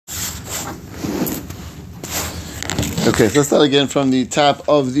Okay, so let's start again from the top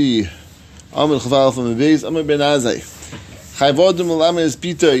of the Amud Chaval from the base. Amud Ben Azai. Chayvodim Malamed is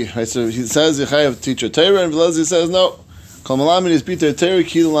Pitay. Right, so he says you have teacher Torah, and Velezi says no. Kol Malamed is Pitay Torah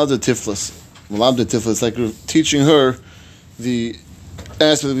Kil Malad Tiflis. Malad Tiflis, like we're teaching her the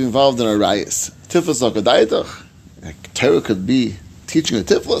aspect of being involved in our rayas. Tiflis Akadaitach. Torah could be teaching a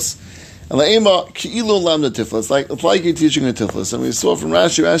Tiflis. And La'ema Ki'ilu Lamda Tiflis, like you're teaching a Tiflis. And we saw from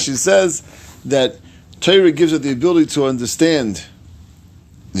Rashi. Rashi says that Torah gives her the ability to understand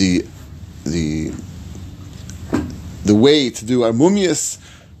the way to do armumius,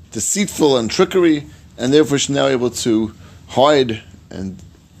 deceitful and trickery, and therefore she's now able to hide and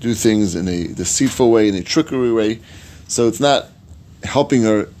do things in a deceitful way, in a trickery way. So it's not helping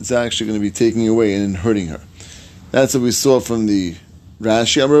her; it's actually going to be taking away and hurting her. That's what we saw from the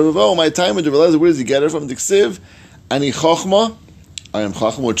Rashi. Oh, my time to realize where does he get it from? The Ksiv, Ani Chochma. I am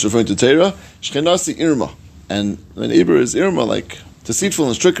Chacham, which is referring to Torah. Shchenasi Irma. And the neighbor is Irma, like deceitful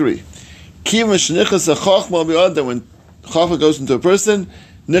and trickery. When Chachma goes into a person,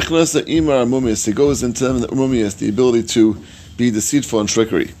 Nichnasa Imar Mumis. He goes into Mumis, the ability to be deceitful and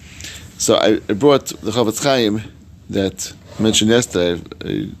trickery. So I brought the Chavetz Chaim that I mentioned yesterday.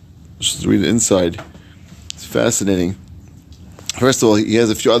 I just read it inside. It's fascinating. First of all, he has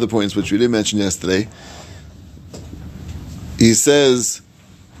a few other points which we didn't mention yesterday. He says,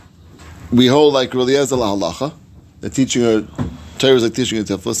 we hold like Eliezer halacha, that teaching her Torah is like teaching a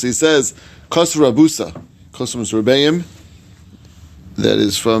tiflis. So he says, Kosra Abusa, Kosra Rebbeim, that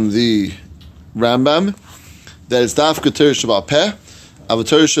is from the Rambam, that is Dafka Torah Shabbat Peh, Av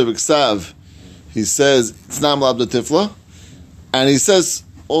Torah Shabbat Ksav. He says, it's not Malabda Tifla. And he says,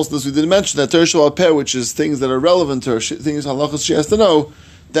 also this we didn't mention, that Torah Shabbat Peh, which is things that are relevant to her, things halachas she has to know,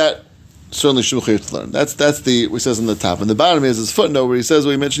 that certainly should be to learn. That's the what he says on the top. And the bottom is his footnote where he says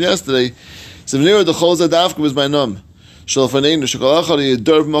what we mentioned yesterday. Each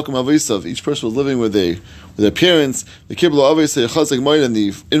person was living with their parents. The kibla obviously and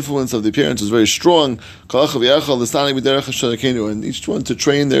the influence of the parents was very strong. And each one to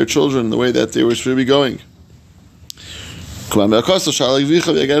train their children in the way that they were supposed to be going.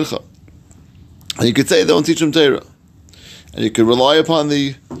 And you could say don't teach them Torah. And you could rely upon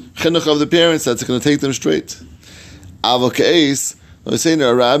the chinuch of the parents that's going to take them straight. The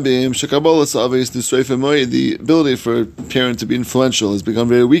ability for a parent to be influential has become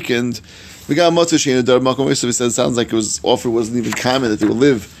very weakened. He says it sounds like it was offered wasn't even common that they would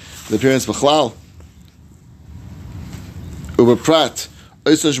live with their parents b'chlal.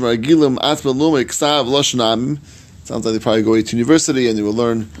 Sounds like they probably go to university and they will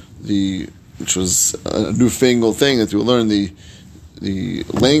learn which was a newfangled thing, that they will learn the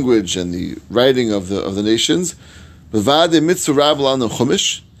language and the writing of the nations. He says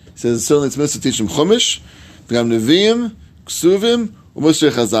certainly it's mitzvah to teach them Chumash, Nevi'im, Ksuvim, U'Musar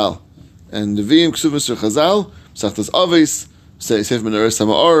Chazal. And Nevi'im, Ksuvim, Musar Chazal, Psachtas Aves, Sefer Menares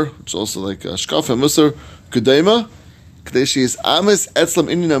Hama'or, which is also like Shkaf and Musar, Kedema, Kadeshi is Ames, Etzlam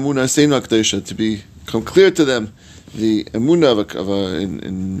Inyan Amunah, Seinu HaKadesha, to become clear to them the emunah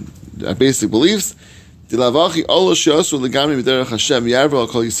in basic beliefs. If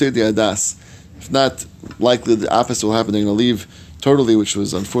not, likely the opposite will happen. They're going to leave totally, which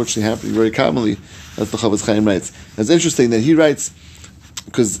was unfortunately happening very commonly. That's the Chavetz Chaim writes. And it's interesting that he writes,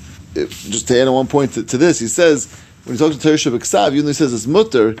 because just to add on one point to this, he says when he talks to Torah Shabbat Ksav, even though he says it's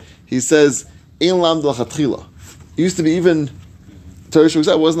mutter, he says ein lam l'chatchila. It used to be even Torah Shabbat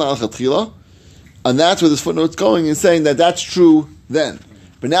Ksav wasn't l'chatchila. And that's where this footnote's going and saying that that's true then.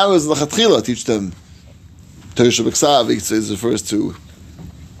 But now it's l'chatchila, teach them Torah Shabbat Ksav. It refers to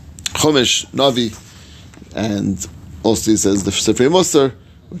Chumash, Navi, and also he says the Sefer Musar,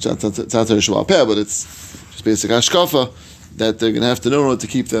 which is not Torah Shabbat Peh, but it's just basic hashkafa that they're going to have to know in order to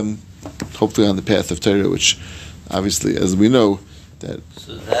keep them hopefully on the path of Torah, which obviously, as we know, that.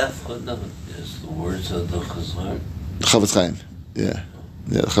 So that footnote is the words of the Chazar? Chavetz Chaim, yeah.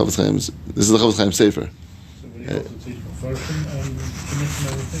 Yeah, the Chavetz Chaim. This is the Chavetz Chaim Sefer. So would you also teach Mefarshim and commission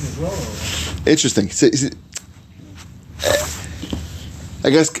everything as well? Or? Interesting. I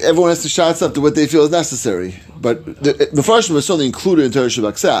guess everyone has to shout up to what they feel is necessary. But the Mefarshim was certainly included in Torah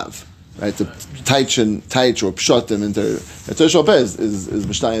Shabbat Ksav, right? The Taich or Pshatim in Torah. Torah Shabbat Peh is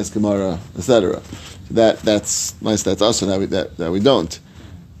Mishnayos, Gemara, etc. That's nice. That's us, and that we don't.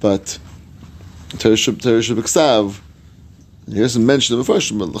 But Torah Shabbat Ksav. Here's some mention of a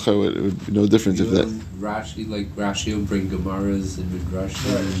first, but it would be no different if that. Rashi will bring Gemaras and Midrash.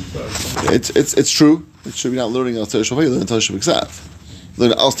 It's true. It should be not learning al Torah Shabbat. You learn Torah Shabbat Ksav.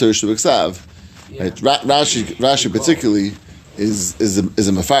 Learn al Torah Shabbat Ksav. Right? Rashi particularly is a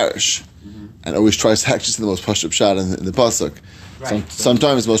mefarish. and always tries to actually see the most push-up shot in the pasuk. Right.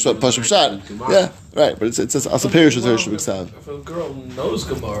 Sometimes the most push-up shot. Yeah, right. But it's also perish with Torah B'Ksav. If a girl knows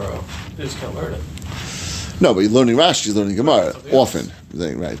Gemara, she just can't learn it. No, but you're learning Rashi, she's learning Gemara often,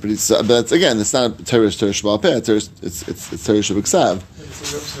 right? But it's again, it's not Torah Shabbat Peh. It's Torah B'Ksav.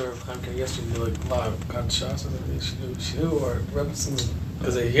 It's a Rebbe Chaim yesterday, like live got shots, and she knew, or Rebbe,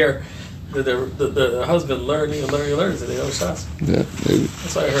 because they hear the husband learns, and they know shots. Yeah, maybe.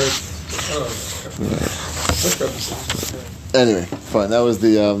 That's why I heard. I don't know. Which Rebbe said? Anyway, fine. That was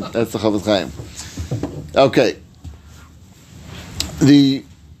that's the Chofetz Chaim. Okay. The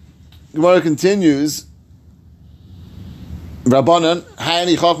Gemara continues. Rabbanan,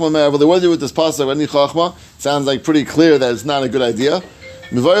 Hayani Chachma Me'er. What do you do with this pasuk? Hayani Chachma sounds like pretty clear that it's not a good idea.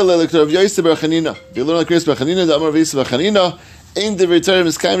 Mivayel le'lektor of Yosef bar Chanina. If you learn like Chris bar Chanina, the Amar of Yosef bar Chanina, ein devitar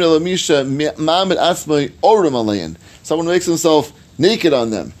miskayim le'lamisha ma'amid atzmai orim alein. Someone makes himself naked on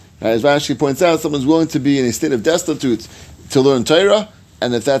them. As Rashi points out, someone's willing to be in a state of destitute to learn Torah,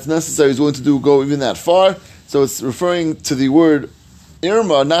 and if that's necessary, he's willing to go even that far. So it's referring to the word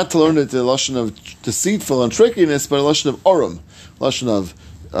Irma, not to learn it the lashon of deceitful and trickiness, but a lashon of orim, lashon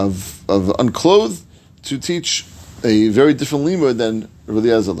of unclothed, to teach a very different limud than Rabbi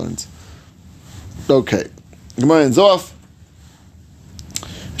Eliezer learns. Okay, Gemara ends off.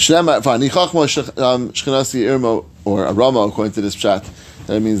 Shchenasi Irma or Arama, according to this pshat,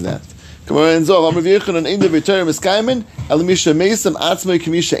 that means that. Gemara ends off.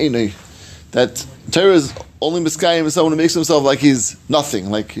 That Torah is only miskayim is someone who makes himself like he's nothing,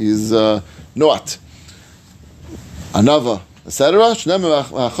 like he's not. Anava, etc. From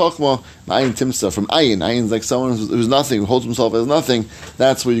ayin. Ayin is like someone who's nothing, who holds himself as nothing.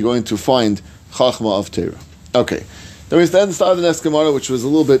 That's where you're going to find chachma of Torah. Okay. Then we then started the next Gemara, which was a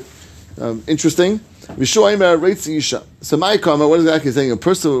little bit interesting. So my comment, what exactly is saying? A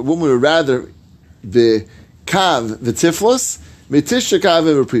woman would rather the kav the tiflos. Metisha kav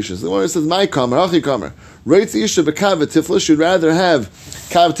and precious. The one says, "My kamer, hachi kamer." Reitz isha bekav tiflos should rather have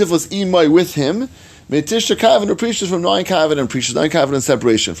kav tiflos imay with him. Metisha kav and precious from 9 kav and precious, 9 kav and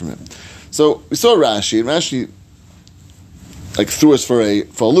separation from him. So we saw Rashi, and Rashi like threw us for a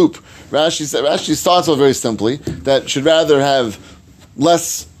loop. Rashi starts off very simply that should rather have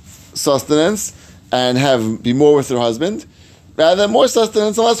less sustenance and be more with her husband, rather than more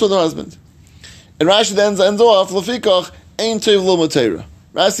sustenance and less with her husband. And Rashi then ends off lefikach.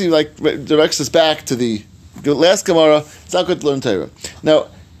 Rashi directs us back to the last Gemara. It's not good to learn Torah. Now,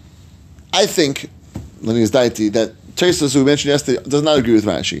 I think, learning his deity, that Tosfos, who we mentioned yesterday, does not agree with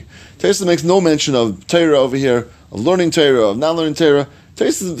Rashi. Tosfos makes no mention of Torah over here, of learning Torah, of not learning Torah.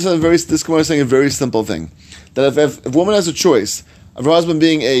 Tosfos is this Gemara is saying a very simple thing: that if a woman has a choice of her husband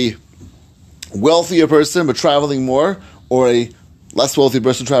being a wealthier person but traveling more, or a less wealthy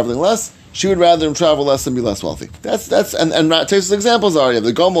person traveling less, she would rather him travel less and be less wealthy. That's and Tosfos examples are: you have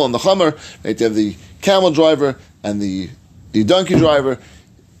the gomel and the chomer, right? You have the camel driver and the donkey driver.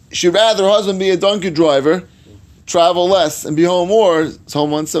 She'd rather her husband be a donkey driver, travel less and be home more, it's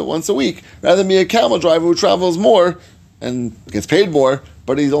home once a week, rather than be a camel driver who travels more and gets paid more,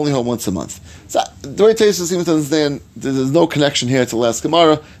 but he's only home once a month. So the way Tosfos seems to understand, there's no connection here to the last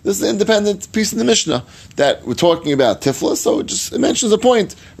Gemara. This is an independent piece in the Mishnah that we're talking about Tiflis, so it mentions a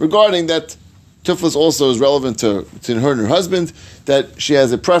point regarding that Tiflis also is relevant to her and her husband, that she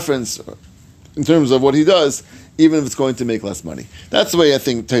has a preference in terms of what he does, even if it's going to make less money. That's the way I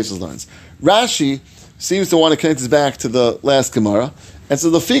think Tosfos learns. Rashi seems to want to connect us back to the last Gemara, and so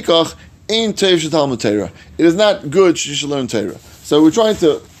the fikach ein tov shetalmud Torah. It is not good she should learn Torah. So we're trying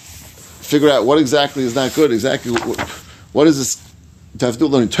to figure out what exactly is not good. Exactly what is this to have to do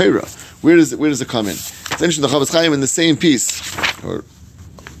with learning Torah? Where does it come in? It's interesting. The Chofetz Chaim in the same piece,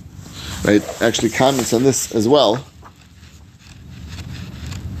 actually comments on this as well.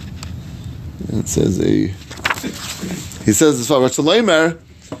 It says he says as far as Shalomer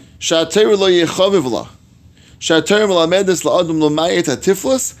Shater lo yechaviv la Shater melamedes laadam lo mayet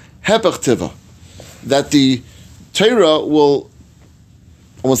hatiflas hepach tiva, that the Torah will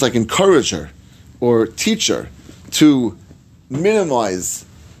almost like encourage her or teach her to minimize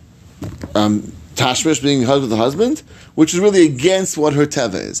tashmish, being husband with the husband, which is really against what her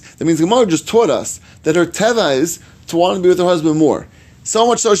teva is. That means Gemara just taught us that her teva is to want to be with her husband more. So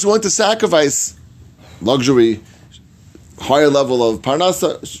much so she's willing to sacrifice luxury, higher level of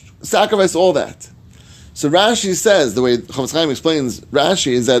parnasa, sacrifice all that. So Rashi says, the way Chofetz Chaim explains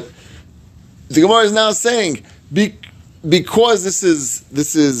Rashi, is that the Gemara is now saying, because this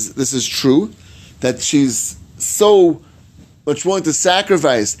is true, that she's so much willing to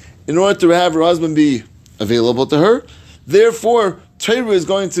sacrifice in order to have her husband be available to her, therefore Torah is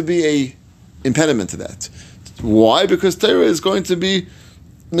going to be impediment to that. Why? Because Torah is going to be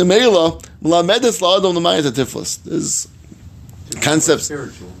Nemela Melamedes La'adam L'mayat HaTiflis. There's concepts,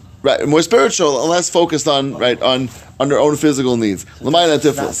 Spiritual. right? More spiritual and less focused on on their own physical needs. L'mayat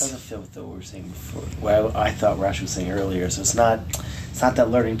That HaTiflis. doesn't fit with what we were saying before. What I thought Rashi was saying earlier. So it's not that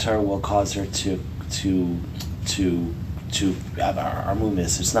learning Torah will cause her to have our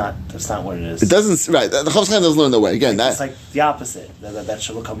mumis. That's not what it is. It doesn't, right? The Chofetz Chaim doesn't learn that way. Again, It's like the opposite. That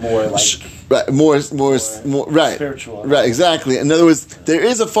should become more like right, more, right, spiritual. right, exactly. In other words, there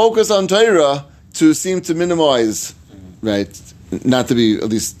is a focus on Torah to seem to minimize, right, not to be at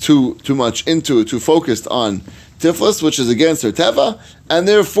least too much into, too focused on Tiflis, which is against her teva, and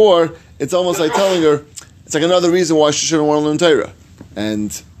therefore it's almost like telling her it's like another reason why she shouldn't want to learn Torah,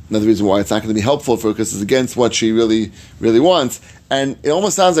 and another reason why it's not going to be helpful for her because it's against what she really wants. And it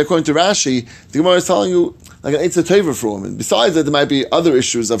almost sounds like, according to Rashi, the Gemara is telling you like an Eitzah Teva for a woman. Besides that, there might be other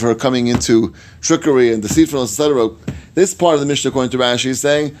issues of her coming into trickery and deceitfulness, etc. This part of the Mishnah, according to Rashi, is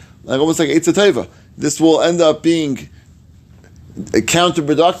saying like almost like Eitzah Teva. This will end up being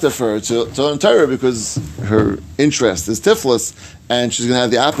counterproductive for her to learn Torah because her interest is tiflis, and she's going to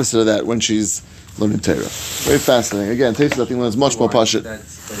have the opposite of that when she's learning Torah. Very fascinating. Again, Tosfos I think learns much more pashut.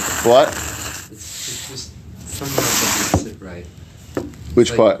 What? It's just someone else doesn't sit right.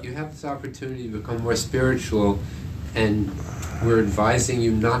 Which Like, part? You have this opportunity to become more spiritual, and we're advising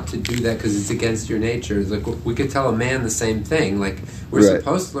you not to do that because it's against your nature. It's like we could tell a man the same thing. Like we're Right.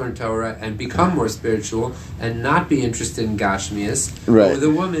 supposed to learn Torah and become more spiritual and not be interested in Gashmias. Right. But with a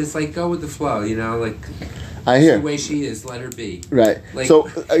woman, it's like go with the flow. You know, like I hear. the way she is, let her be. Right. Like- So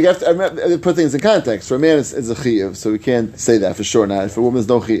you have to put things in context. For a man, it's a chiyuv, so we can't say that for sure. Now, for a woman, it's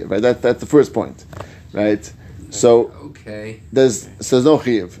no chiyuv. Right. That's the first point. Right. So Okay. there's no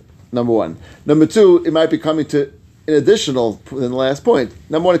chiyuv. Number one. Number two, it might be coming to an additional than the last point.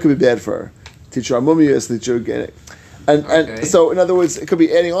 Number one, it could be bad for her. Teach her amumiyas, teach her getting. And Okay. so, in other words, it could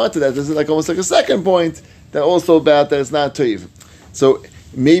be adding on to that. This is like almost like a second point that also about that it's not toiv. So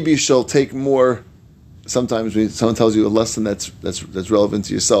maybe she'll take more. Sometimes when someone tells you a lesson that's relevant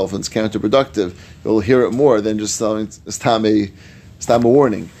to yourself and it's counterproductive, you'll hear it more than just telling it's time a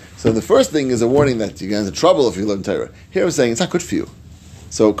warning. So the first thing is a warning that you get into trouble if you learn Torah. Here I'm saying it's not good for you.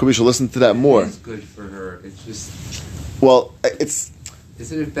 So could we should listen to that more. It's good for her. It's just. Well, it's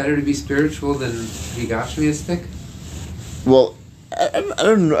Isn't it better to be spiritual than be Gashmiastic? well, I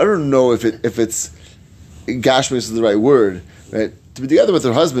don't know if it's gashmis is the right word, right? To be together with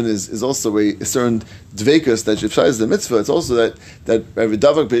her husband is also a certain dvekus that besides the mitzvah, it's also that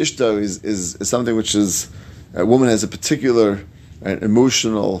davak beishto is something which is a woman has a particular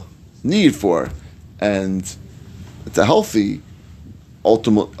emotional need for, and it's a healthy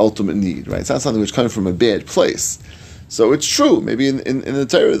ultimate need, right? It's not something which comes from a bad place. So it's true. Maybe in the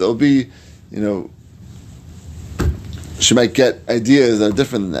Torah there'll be, she might get ideas that are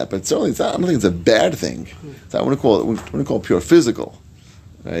different than that, but certainly I don't think it's a bad thing. I want to call it pure physical,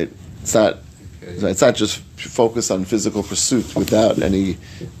 right? It's not. Okay. It's not just focused on physical pursuit without any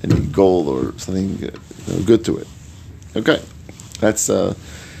goal or something good to it. Okay, that's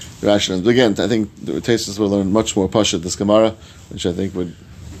rational. But again, I think the Tosfos will learn much more pashut this Gemara, which I think wouldn't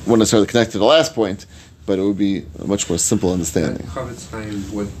necessarily connect to the last point, but it would be a much more simple understanding. Chofetz Chaim,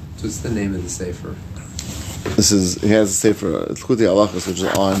 what's the name of the sefer? He has a sefer Likutei Halachos, which is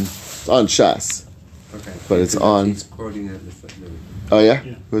on Shas. Okay. But it's on- He's quoting it in the footnote. Oh yeah,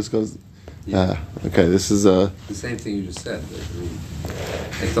 Yeah. Who's goes? Yeah. Okay, this is The same thing you just said.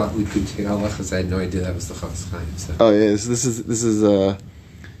 I thought we could take halachas. I had no idea that was the Chofetz Chaim. So. Oh yeah, this is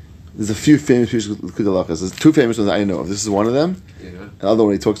there's a few famous pieces of Likutei Halachos. There's two famous ones I know of. This is one of them. Yeah. Another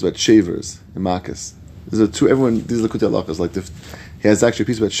one he talks about shavers in Makkos. These are two. These are Likutei Halachos. Like he has actually a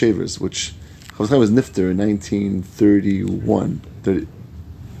piece about shavers, which Chofetz Chaim was nifter in 1931.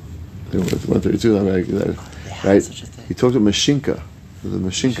 132, right? Such a thing. He talked about Mashinka. The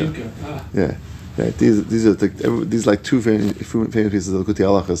Mashinka. Shinka. Yeah. Right. These are like two famous pieces of Likutei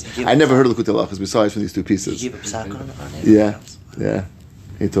Halachos. I never heard of Likutei Halachos besides from these two He pieces. gave a psak on it. Yeah.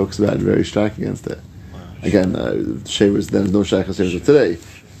 He talks about it very stark against it. Again, shavers. There's no shaykhs shavers of today,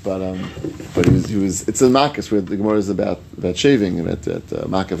 but he was. It's in Makkos where the Gemara is about shaving and at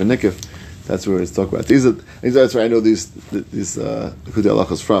Makav and Nikif. That's where it's talk about. That's where I know these Likutei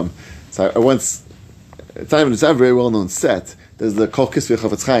Halachos from. So I once. It's not a very well known set. There's the Kol Kisvei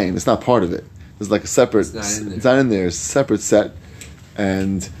Chofetz Chaim. It's not part of it. There's like a separate. It's not in there. It's a separate set,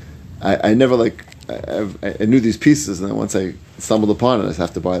 and I never I knew these pieces, and then once I stumbled upon it, I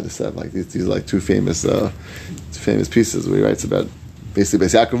have to buy the set. Like these are like two famous pieces where he writes about basically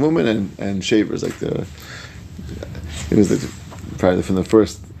Beis Yaakov women and shavers. Like it was probably from the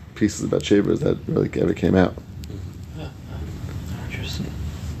first pieces about shavers that really ever came out. Interesting.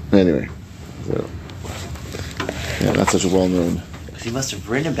 Anyway, so yeah, not such a well-known. Because he must have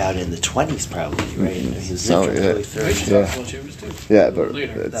written about it in the 20s, probably, right? Mhm. He was So, in the yeah. early Maybe 30s. Yeah. Joshua Chambers too. Yeah, but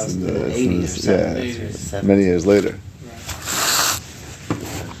Later. That was in in the it's 80s or yeah, something. it's 80s. many years later.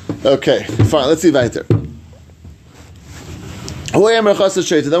 Right. Okay, fine. Let's see weiter.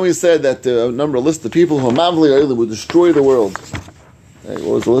 Then we said that a number of list of people who would destroy the world. Hey,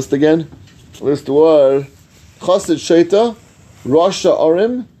 what was the list again? The list was Chassid Sheita, Rasha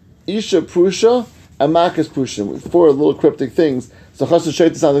Arim, Isha Prusha, and Makas Prusha. 4 little cryptic things. So Chassid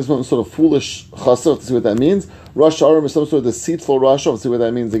Sheita sounds like some sort of foolish chassid. Let's see what that means. Rasha Arim is some sort of deceitful Rasha. Let's see what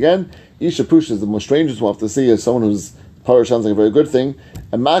that means again. Isha Prusha is the most strangest one to see as someone who's Parah sounds like a very good thing.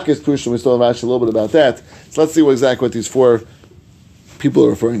 And Makas Prusha, we saw actually a little bit about that. So let's see exactly what these 4 people are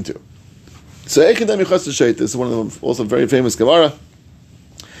referring to. So Ekadem Chassid Sheita, this is one of them, also very famous Gemara.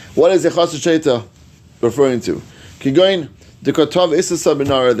 What is the Chassid Sheita referring to? Kigoin the Kotav Isasa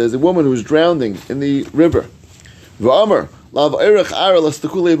Binara. There's a woman who's drowning in the river. V'Amar Lav Erech Ara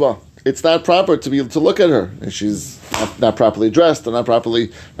Lastakuleba. It's not proper to look at her, and she's not properly dressed, or not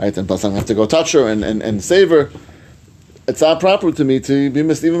properly right. And plus, I have to go touch her and save her. It's not proper to me to be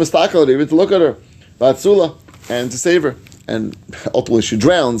even mistakel, even to look at her, Vatsula, and to save her. And ultimately, she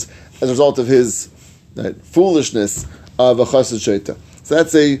drowns as a result of his foolishness of a Chassid Sheita. So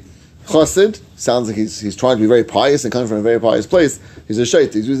that's a chassid. Sounds like he's trying to be very pious and coming from a very pious place. He's a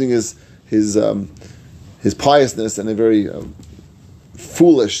sheit. He's using his piousness in a very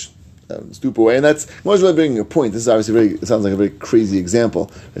foolish, stupid way. And that's Gemara's really bringing a point. This is obviously it sounds like a very crazy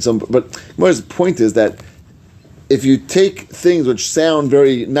example. But Gemara's point is that if you take things which sound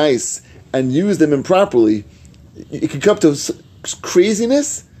very nice and use them improperly, it can come to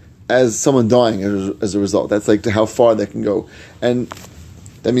craziness as someone dying as a result. That's like how far that can go. And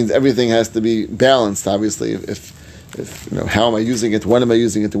that means everything has to be balanced, obviously. If how am I using it, when am I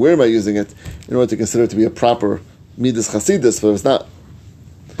using it, where am I using it, in order to consider it to be a proper midas chasidus, but if it's not.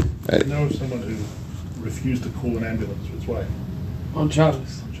 Right? I know of someone who refused to call an ambulance for his wife On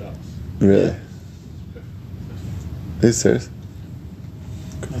Shabbos. on Shabbos. Really? Yeah. Are you serious?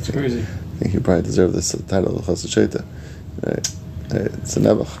 That's crazy. I think you probably deserve this title of Chassid Sheita. Right. It's a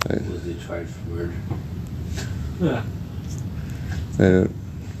nebuch. Right? Was he tried for murder? Yeah. Right.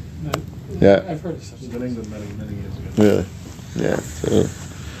 No, Yeah. I've heard of such This was in things. England many years ago. Really? Yeah. So,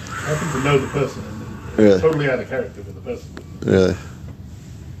 I happen to know the person and Really? totally out of character with the person. really.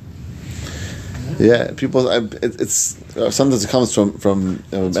 Yeah, people. It's sometimes it comes from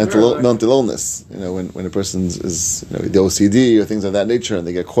mental illness. When a person is the OCD or things of that nature, and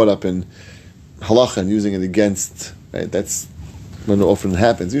they get caught up in halacha and using it against. Right, that's when it often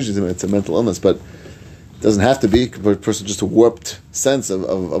happens. Usually, it's a mental illness, but it doesn't have to be. For a person just a warped sense of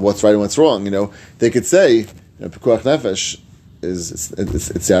what's right and what's wrong. They could say, pikuach nefesh it's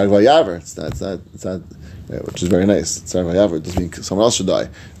yarag v'yaver. It's not. Which is very nice. It's not v'yaver. It doesn't mean someone else should die.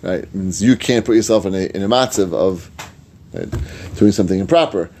 Right? It means you can't put yourself in a matzav of doing something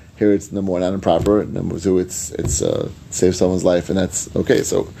improper. Here it's number one, not improper. Number two, it's save someone's life, and that's okay.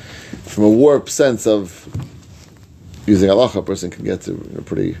 So, from a warped sense of using halacha, a person can get to a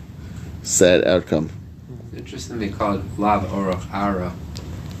pretty sad outcome. Interesting, they call it lav orach ara.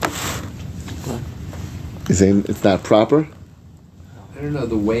 You're saying it's not proper? I don't know,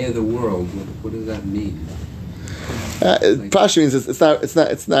 the way of the world. What does that mean? Pasha means it's not.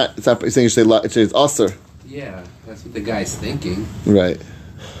 You're saying it's aser. Yeah, that's what the guy's thinking. Right.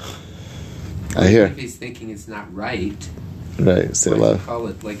 I hear. If he's thinking it's not right, Right. Say why do you love. call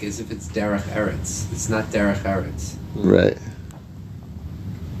it like as if it's derech eretz? It's not derech eretz. Right.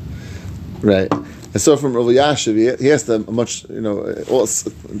 Right. And so from Rav Yashiv, he asked a much,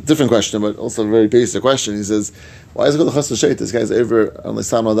 different question, but also a very basic question. He says, why is it called Chassid Sheita? This guy's over on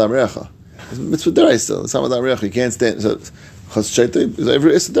L'Sam Adam Recha. It's mitzvah deraisa. L'Sam Adam Recha. You can't stand. So Chassid Sheita is over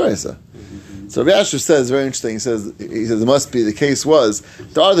Issa deraisa. So Rav Yashiv says, very interesting, he says it must be, the case was,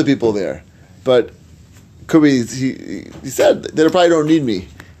 there are the people there, but could be, he said, they probably don't need me.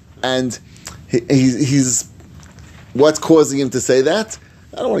 And he's what's causing him to say that?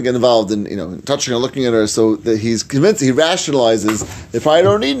 I don't want to get involved in touching her, looking at her. So that he's convinced, he rationalizes they probably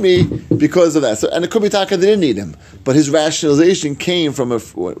don't need me because of that. So, and it could be taka they didn't need him, but his rationalization came from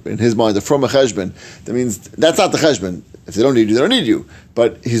in his mind from a cheshbon. That means that's not the cheshbon. If they don't need you, they don't need you.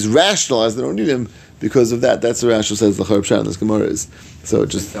 But he's rationalized they don't need him because of that. That's the rational says the Chayv Shan. This Gemara is so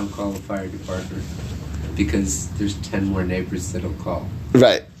just don't call the fire department because there's 10 more neighbors that'll call.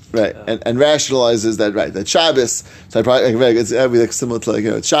 right. Right, and rationalizes that Shabbos. So I probably it's like similar to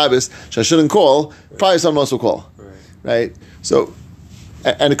it's Shabbos. So I shouldn't call. Probably someone else will call. Right. So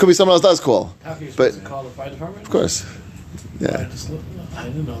And it could be someone else does call. How can you But- supposed to call the fire department? Of course. I Yeah.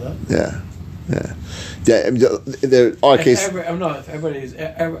 didn't know that. Yeah. I mean, there are cases If everybody's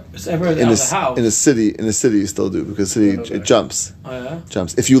out in of the house. the city you still do because the city it jumps. Oh yeah.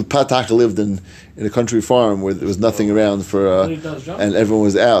 Jumps. If you Pataka lived in a country farm where there was nothing around for But it does jump. and everyone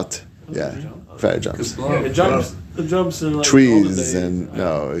was out, Does yeah, it jump? fire jumps. Yeah, it jumps. It jumps in like Trees all the and day.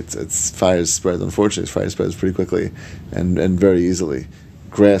 no, it's fires spread. Unfortunately, fire spreads pretty quickly and very easily.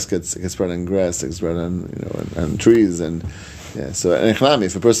 Grass gets spread on grass, gets spread on on trees and yeah. So in economy,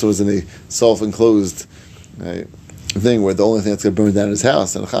 if a person was in a self-enclosed thing where the only thing that's going to burn down is his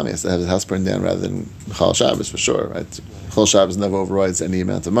house, and Chami has to have his house burned down rather than Chal Shabbos for sure. Right? Chal Shabbos never overrides any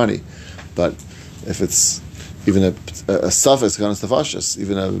amount of money, but if it's even a suffix against the fascists,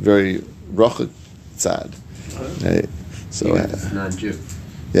 even a very rachik tzad. Right? So Even if it's non-Jew.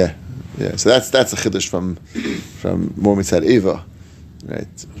 yeah. So that's a chiddush from Mor Mitzad Eva, right?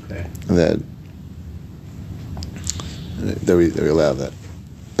 Okay. That we allow that.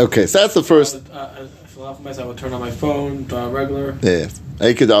 Okay, so that's the first. If I would turn on my phone, regular. Yeah,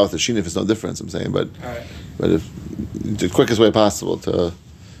 I could out with the sheen if it's no difference. I'm saying, but All right. if the quickest way possible to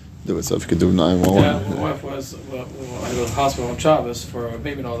do it. So if you could do 911. Yeah, my wife was. I go to the hospital on Shabbos for a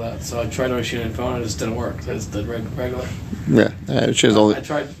baby and all that. So I tried on my phone and it just didn't work. So I just did regular. Yeah, she's only. I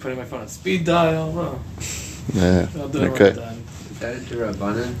tried putting my phone on speed dial. No, Yeah, it didn't okay. work then. Is that a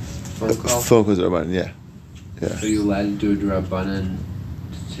Durabanan phone call? Phone calls are about yeah. Are you allowed to do a Durabanan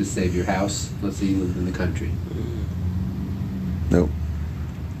to save your house? Let's say you live in the country. No.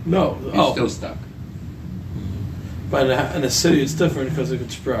 No. You're still stuck. But in the city, it's different because it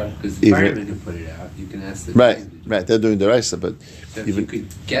could spread. Because the Even- firemen can put it out. You can ask the Right. They're doing the raisa, but So if you could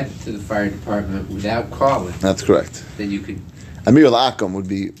get to the fire department without calling, that's correct. then you could Amir al-Akam would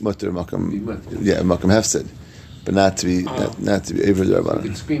be mutter be makam. mutter. Yeah, makam hefsid, but not to be not to be over there You about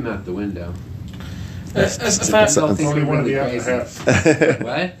could it. scream out the window. If I So- Things Only are want to really be out of crazy. the house.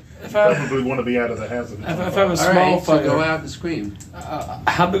 What? Probably want to be out of the house. If I have a All small right, so fire, go out and scream.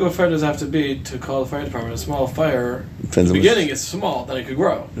 how big of a fire does it have to be to call the fire department? A small fire, Depends the on beginning is small, then it could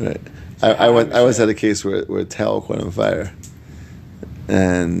grow. Right. I once had a case where a towel caught on fire,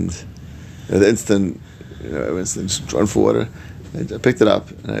 and the instant, I was just drawn for water. I picked it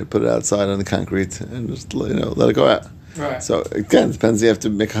up and I put it outside on the concrete and just let it go out. Right. So again, it depends. You have to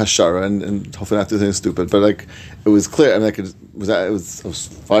make a hashara and hopefully not do anything stupid. But like, it was clear. I mean, I was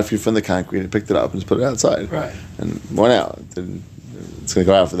 5 feet from the concrete. I picked it up and just put it outside. Right. And went out. It's going to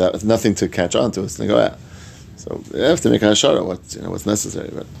go out for that. It's nothing to catch on to. It's going to go out. So you have to make a hashara. What's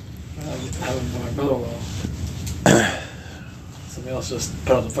necessary. But Having my brother-in-law. Somebody else just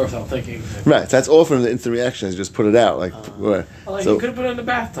put out the first without thinking. right. That's often the instant reaction is just put it out. Like, where, Like so you could have put it in the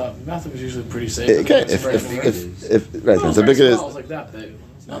bathtub. The bathtub is usually pretty safe. okay. It's very small. If right, No, it's how very big it is. small. It's like that big.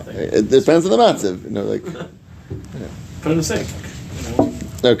 It's nothing. It depends on the matziv. Like. Put it in the sink.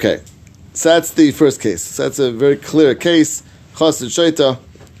 Okay, so that's the first case. So that's a very clear case. Chassid Shaita.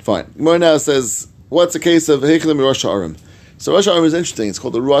 Fine. Gemara now says, what's a case of Heichelim Rosh Ha'arim? So Rosh Ha'arim is interesting. It's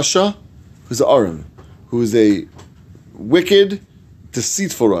called a Rasha, who's an Arim, who's a wicked,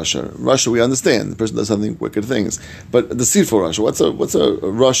 deceitful Rasha. Rasha, we understand. The person does something wicked things. But deceitful Rasha. What's a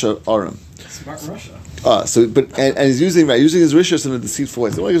Rasha Arim? Smart Russia. And he's using his rishus in a deceitful way.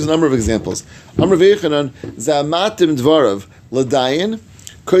 So I want to give a number of examples. Amr ve'echanan za'amatim dvarav l'dayin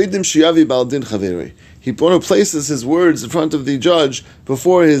koidim shiyavi baldin chaveri. He places his words in front of the judge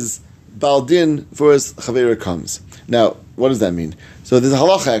before his baldin, before his chaveri comes. Now, what does that mean? So there's a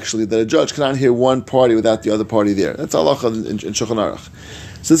halacha actually that a judge cannot hear one party without the other party there. That's halacha in Shulchan Aruch.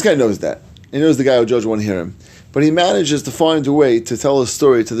 So this guy knows that. He knows the guy who judge won't hear him. But he manages to find a way to tell a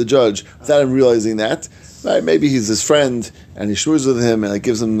story to the judge without him realizing that. Right? Maybe he's his friend and he shmooze with him and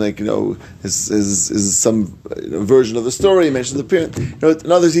gives him his some version of the story. He mentions the parent. In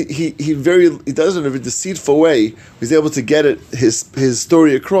other words, he does it in a very deceitful way. He's able to get his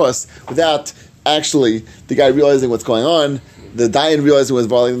story across without actually the guy realizing what's going on, the dayan realizing what's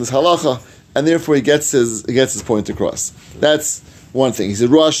violating this halacha, and therefore he gets his point across. That's one thing. He's a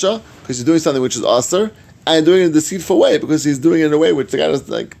rasha because he's doing something which is aser, and doing it in a deceitful way because he's doing it in a way which the guy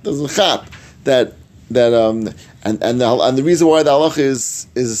doesn't chap and the reason why the halacha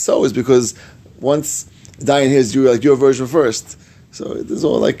is so is because once dayan hears your version first, so there's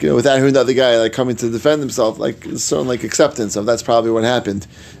all without hearing the other guy coming to defend himself, there's certain acceptance of that's probably what happened,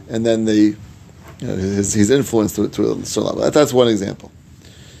 and then he's influenced to a certain level. That's one example.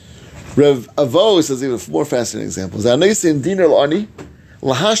 Rev Avo says even more fascinating examples.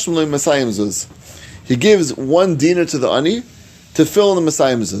 He gives one dinar to the ani to fill in the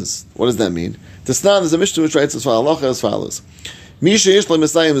Messiah Mezuz. What does that mean? There's a Mishnah which writes as follows. Misha Yishla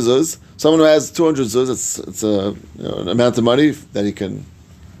Misayim Zuz, someone who has 200 zuz, it's a an amount of money that he can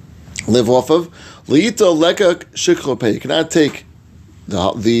live off of. Liito Lekak Shikho Pei. You cannot take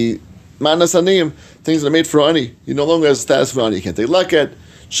the Manas Aniyim, things that are made for ani. You no longer have status for ani. You can't take Leket,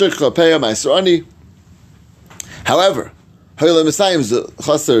 Shikho Pei, Meiser Ani. However, Hayla Misayim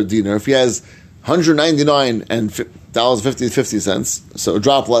Chaser Dinar, if he has $199 and $50, so a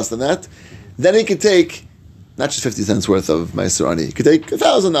drop less than that, then he could take not just 50 cents worth of Meiser Ani. He could take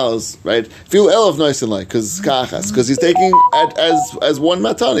 $1,000, right? Feel elef noisen like because he's taking as one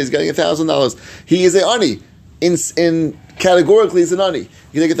matan, he's getting $1,000. He is a ani. In categorically, he's an ani.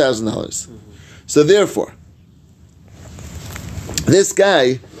 You can take $1,000. So therefore, this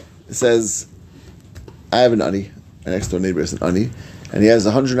guy says, "I have an ani. My next door neighbor has an ani, and he has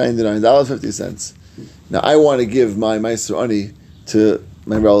 $199.50. Now I want to give my Meiser Ani to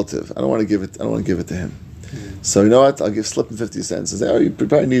my relative. I don't want to give it to him. So you know what? I'll slip him 50 cents. I say, oh, you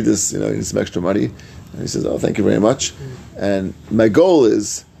probably need this. You need some extra money. And he says, oh, thank you very much. And my goal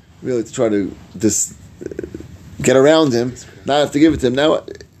is really to try to get around him, not have to give it to him. Now,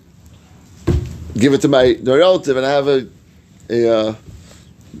 give it to my relative, and I have a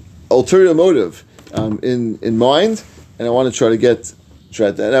ulterior motive in mind, and I want to try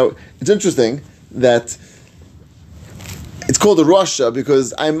that. Now, it's interesting that it's called a Rasha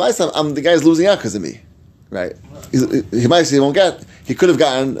because I'm the guy's losing out because of me. Right, he might say he could have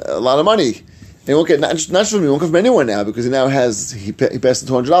gotten a lot of money. He won't get not just from me, he won't get from anyone now because he now has he passed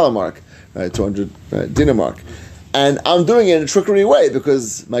the $200 mark, right, 200 dinar mark, and I'm doing it in a trickery way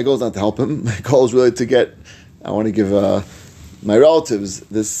because my goal is not to help him. My goal is really to get. I want to give my relatives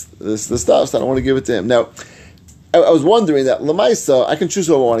this stuff, so I don't want to give it to him. Now, I was wondering that Lamaisa, I can choose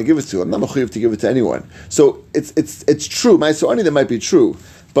who I want to give it to. I'm not mechuyev to give it to anyone. So it's true. Ma'aser Ani that might be true.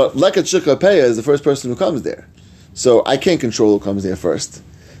 But Leket Shikha Peya is the first person who comes there. So I can't control who comes there first.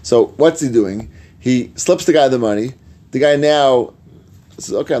 So what's he doing? He slips the guy the money. The guy now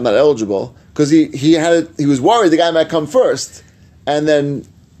says, okay, I'm not eligible. Because he was worried the guy might come first and then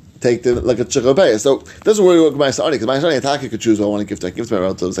take the Leket Shikha Peya. So it doesn't worry about Ma'aser Ani, because Ma'aser Ani Ataki could choose who I want to give to. I can give to my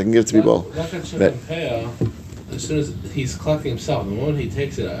relatives, I can give to people. Leket Shikha Peya, as soon as he's collecting himself, the moment he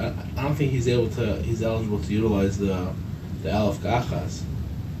takes it, I don't think he's eligible to utilize the Aleph Gachas.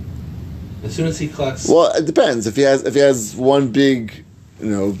 As soon as he collects, well, it depends. If he has one big,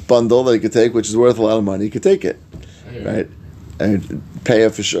 bundle that he could take, which is worth a lot of money, he could take it, right? And pay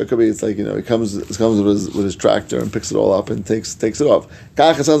it for sure. It could be he comes with his tractor and picks it all up and takes it off.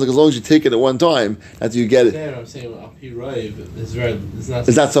 Kacha sounds like as long as you take it at one time, after you get it. Yeah, I'm saying it's not.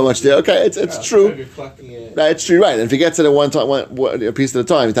 It's not so much there. Okay, it's true. It. Right, it's true. Right, and if he gets it at one time, a piece at a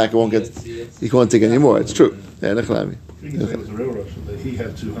time, he won't take any more. It's true. Yeah, Nechlami. It was a real rush that he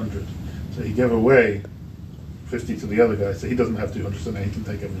had 200. So he gave away 50 to the other guy, so he doesn't have 200, so now he can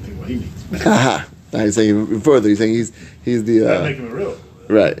take everything what he needs. Aha! Now he's saying even further. He's saying he's the. That make him a real.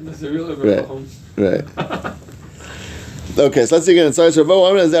 Right. It's a real Right. Okay, so let's see again. I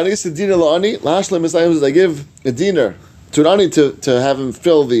give a dinar to an ani to have him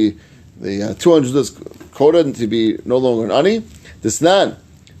fill the 200 quota and to be no longer an ani. This nan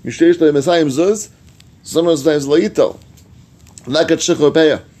mishleish le'mesayim zuz. Someone says leito lakat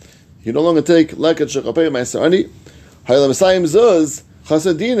shechopeya. You no longer take lakat shechopeya ma'aser ani. Hayla mesayim zuz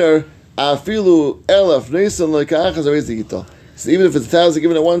chasad dinar afilu elaf neisan lekachas arizigito. So even if it's 1,000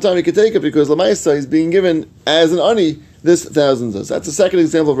 given at one time, he could take it because Lamaisa is being given as an ani this 1,000 zuz. That's the second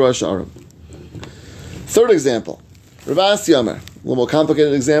example of Rosh Hashanah. Third example, Rav Asi Amar, a little more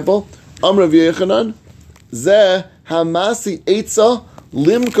complicated example. Amar Rav Yechanan, Zeh hamasi eitza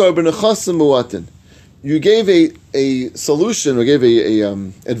limkar b'nechasim muatin. You gave a solution, or gave a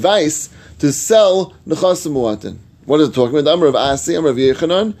advice to sell nechasim muatin. What is it talking about? The Amar of Asi, Amar of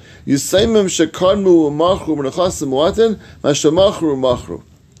Yechanan, Yusaimim shekarmu machru b'nechasim muatin, mashamachru machru.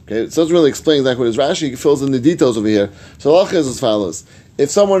 Okay, it doesn't really explain exactly what is Rashi. He fills in the details over here. So halacha is as follows: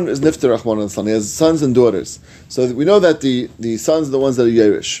 if someone is nifter Rahman al-Islam, he has sons and daughters. So we know that the sons are the ones that are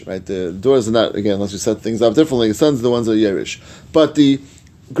Yerush, right? The daughters are not, again, unless we set things up differently. The sons are the ones that are Yerush, but the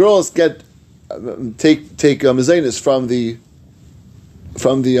girls take mezainis from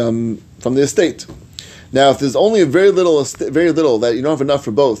the estate. Now, if there's only very little that you don't have enough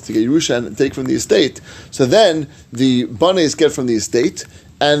for both to get Yerusha and take from the estate, so then the banes get from the estate,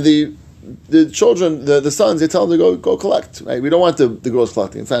 and the children, the sons, they tell them to go collect. Right? We don't want the girls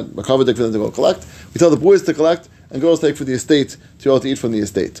collecting. It's not makavadik for them to go collect. We tell the boys to collect, and girls take for the estate to be able to eat from the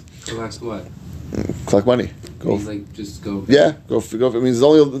estate. Collect what? Collect money. Go. Just go. Yeah, go. It means it's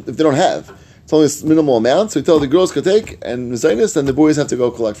only if they don't have. It's only a minimal amount. So we tell the girls can take and mezainis, and the boys have to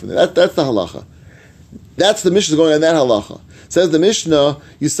go collect from them. That's the halacha. That's the Mishnah going on that halacha. Says the Mishnah,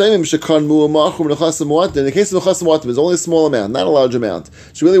 Yisayim shekon mu'amachum nechasim mu'atim. In the case of nechasim mu'atim, it's only a small amount, not a large amount.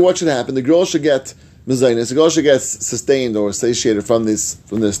 So really, what should happen? The girl should get mezainis. The girl should get sustained or satiated from the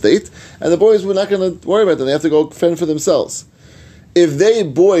estate, and the boys were not going to worry about them. They have to go fend for themselves. If they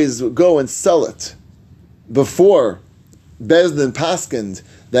boys go and sell it before Bezdin paskind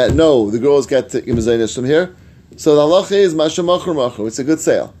that no, the girls get to mezainis from here, so the halacha is masha machur machur. It's a good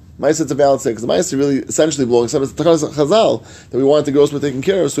sale. Ma'aseh, it's a valid sale because the Ma'aseh really essentially belongs. It's Chazal that we want the girls to be taken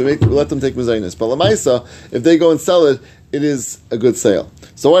care of, so we let them take mezainis. But Ma'aseh, if they go and sell it, it is a good sale.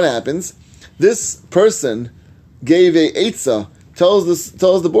 So what happens? This person gave a eitzah, tells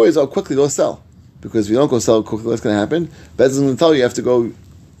the boys, "Oh, quickly go sell," because if you don't go sell quickly, what's going to happen? Bez's going to tell you have to go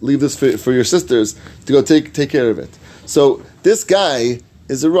leave this for your sisters to go take care of it. So this guy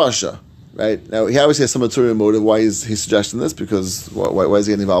is a Rasha. Right now, he obviously has some ulterior motive. Why is he suggesting this? Because why is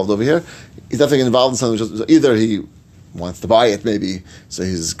he getting involved over here? He's definitely getting involved in something. Which either he wants to buy it, maybe, so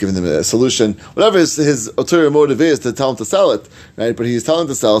he's giving them a solution. Whatever his ulterior motive is to tell him to sell it, right? But he's telling him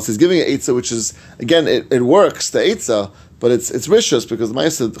to sell it. So he's giving an eitzah, which is again it works the eitzah, but it's rishus because the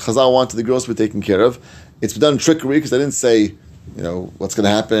Ma'aseh Chazal wanted the girls to be taken care of. It's done trickery because they didn't say, what's going to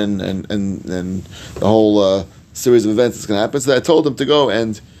happen and the whole series of events that's going to happen. So I told them to go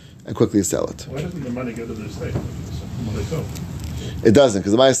and quickly sell it. Why doesn't the money go to the state when they sell? It doesn't,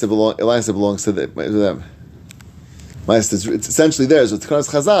 because the Ma'aseh belongs to them. Ma'aseh, it's essentially theirs. With Tekanas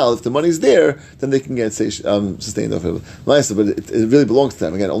Chazal, if the money's there, then they can get sustained off of Ma'aseh, but it really belongs to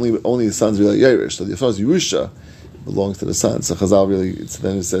them. Again, only the sons really Yerush. So the sons Yerusha belongs to the sons. So Chazal really,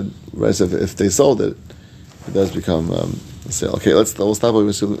 then it said, if they sold it, it does become a sale. Okay, we'll stop.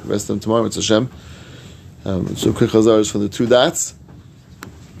 We'll see the rest of them tomorrow. It's Hashem. So quick Chazar is from the 2 dots.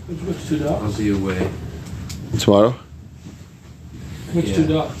 Which 2 dots? I'll be away. Tomorrow? Which 2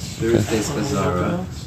 dots? Thursday's Chazara.